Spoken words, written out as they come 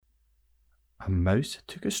mouse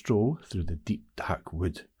took a stroll through the deep dark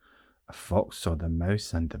wood. A fox saw the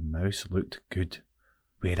mouse, and the mouse looked good.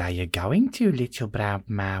 "Where are you going to, little brown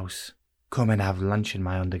mouse? Come and have lunch in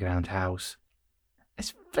my underground house."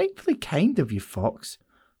 "It's frightfully kind of you, fox,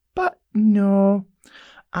 but no,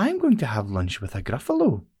 I'm going to have lunch with a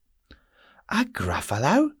gruffalo." "A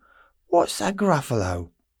gruffalo? What's a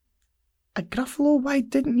gruffalo?" "A gruffalo, why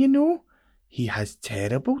didn't you know? He has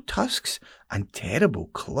terrible tusks and terrible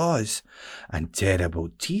claws and terrible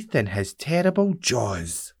teeth in his terrible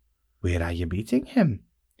jaws." "Where are you meeting him?"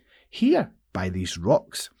 "Here, by these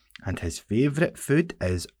rocks, and his favourite food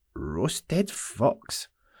is roasted fox."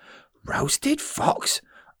 "Roasted fox?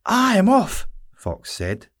 I am off," Fox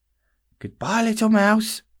said. "Goodbye, little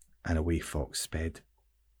mouse," and away Fox sped.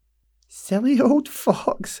 Silly old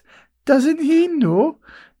fox! Doesn't he know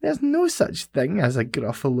there's no such thing as a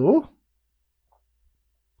gruffalo?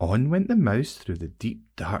 On went the mouse through the deep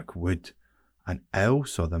dark wood. An owl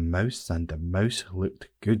saw the mouse, and the mouse looked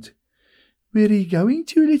good. "Where are you going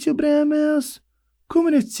to, little brown mouse? Come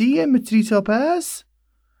and have tea in my treetop house."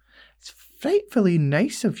 "It's frightfully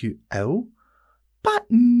nice of you, owl, but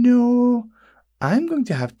no, I'm going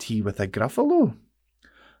to have tea with a gruffalo."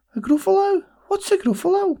 "A gruffalo? What's a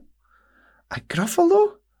gruffalo?" "A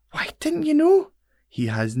gruffalo? Why didn't you know? He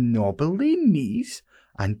has knobbly knees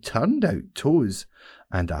and turned out toes,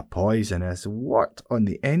 and a poisonous wart on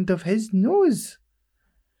the end of his nose."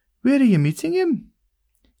 "Where are you meeting him?"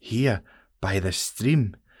 "Here, by the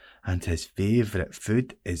stream, and his favourite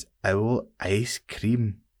food is owl ice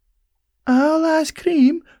cream." "Owl ice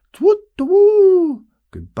cream? Twot-woo!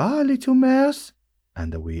 Goodbye, little mouse,"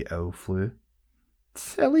 and away owl flew.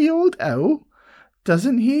 Silly old owl!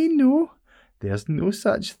 Doesn't he know there's no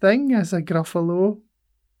such thing as a gruffalo?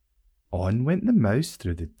 On went the mouse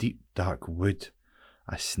through the deep dark wood.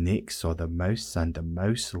 A snake saw the mouse, and the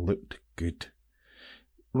mouse looked good.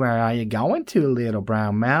 "Where are you going to, little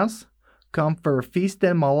brown mouse? Come for a feast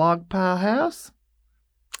in my log pile house?"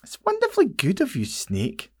 "It's wonderfully good of you,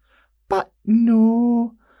 snake, but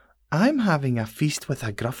no, I'm having a feast with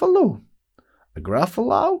a gruffalo." "A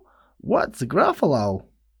gruffalo? What's a gruffalo?"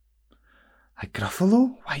 "A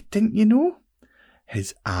gruffalo? Why didn't you know?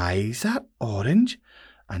 His eyes are orange,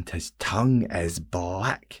 and his tongue is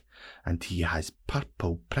black, and he has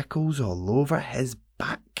purple prickles all over his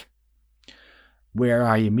back." "Where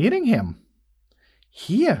are you meeting him?"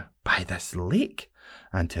 "Here, by this lake,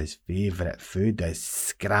 and his favourite food is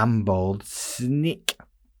scrambled snake."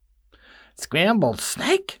 "Scrambled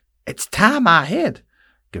snake? It's time I hid.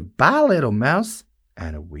 Goodbye, little mouse,"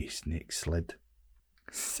 and away Snake slid.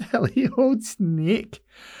 Silly old snake!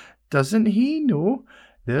 Doesn't he know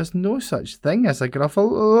there's no such thing as a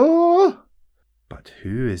gruffalo? But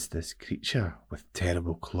who is this creature with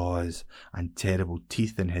terrible claws and terrible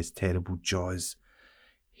teeth in his terrible jaws?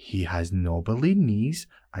 He has knobbly knees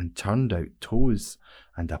and turned out toes,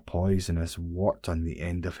 and a poisonous wart on the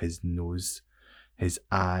end of his nose. His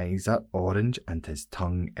eyes are orange, and his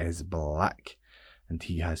tongue is black, and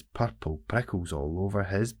he has purple prickles all over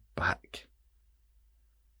his back.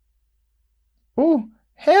 "Oh,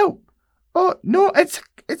 help! Oh, no, it's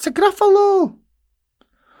a gruffalo!"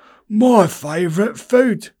 "My favourite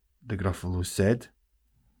food," the gruffalo said.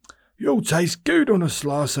 "You'll taste good on a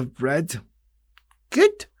slice of bread."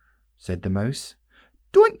 "Good?" said the mouse.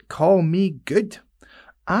 "Don't call me good.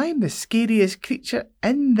 I'm the scariest creature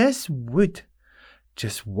in this wood.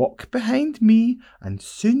 Just walk behind me, and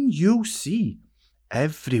soon you'll see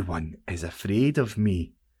everyone is afraid of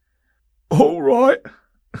me." "All right,"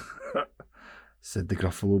 said the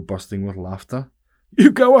gruffalo, bursting with laughter.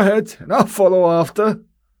 "You go ahead, and I'll follow after."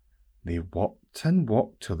 They walked and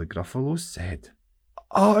walked till the gruffalo said,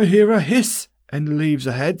 "I hear a hiss in the leaves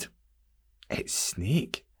ahead." "It's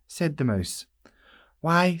Snake," said the mouse.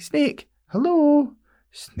 "Why, Snake, hello."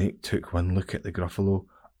 Snake took one look at the gruffalo.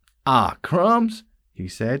 "Ah, crumbs," he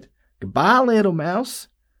said. "Goodbye, little mouse,"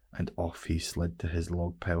 and off he slid to his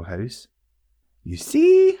log pile house. "You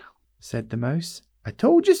see," said the mouse, "I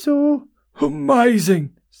told you so."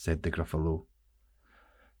 "Amazing," said the gruffalo.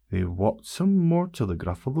 They walked some more till the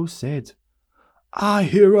gruffalo said, "I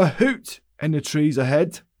hear a hoot in the trees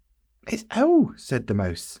ahead." "It's Owl," said the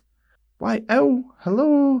mouse. "Why, Owl,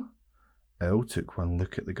 hello." Owl took one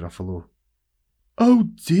look at the gruffalo. "Oh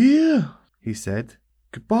dear," he said.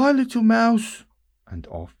 "Goodbye, little mouse," and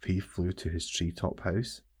off he flew to his treetop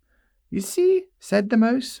house. "You see," said the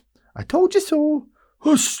mouse, "I told you so."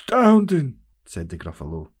 "Astounding," said the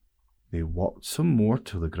gruffalo. They walked some more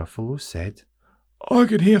till the gruffalo said, "I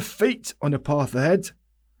can hear feet on the path ahead."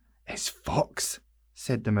 "It's Fox,"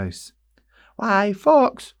 said the mouse. "Why,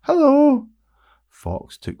 Fox, hello."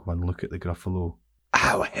 fox took one look at the Gruffalo.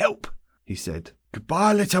 "I'll help," he said.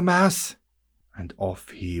 "Goodbye, little mouse." And off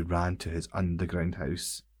he ran to his underground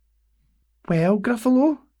house. "Well,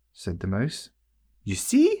 Gruffalo," said the mouse, "you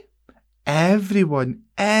see, everyone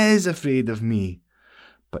is afraid of me.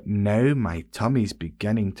 But now my tummy's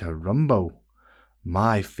beginning to rumble.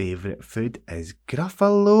 My favourite food is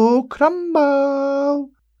Gruffalo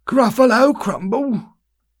Crumble." "Gruffalo Crumble,"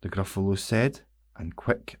 the Gruffalo said, and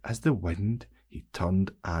quick as the wind he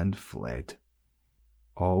turned and fled.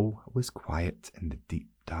 All was quiet in the deep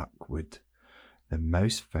dark wood. The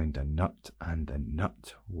mouse found a nut, and the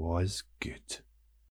nut was good.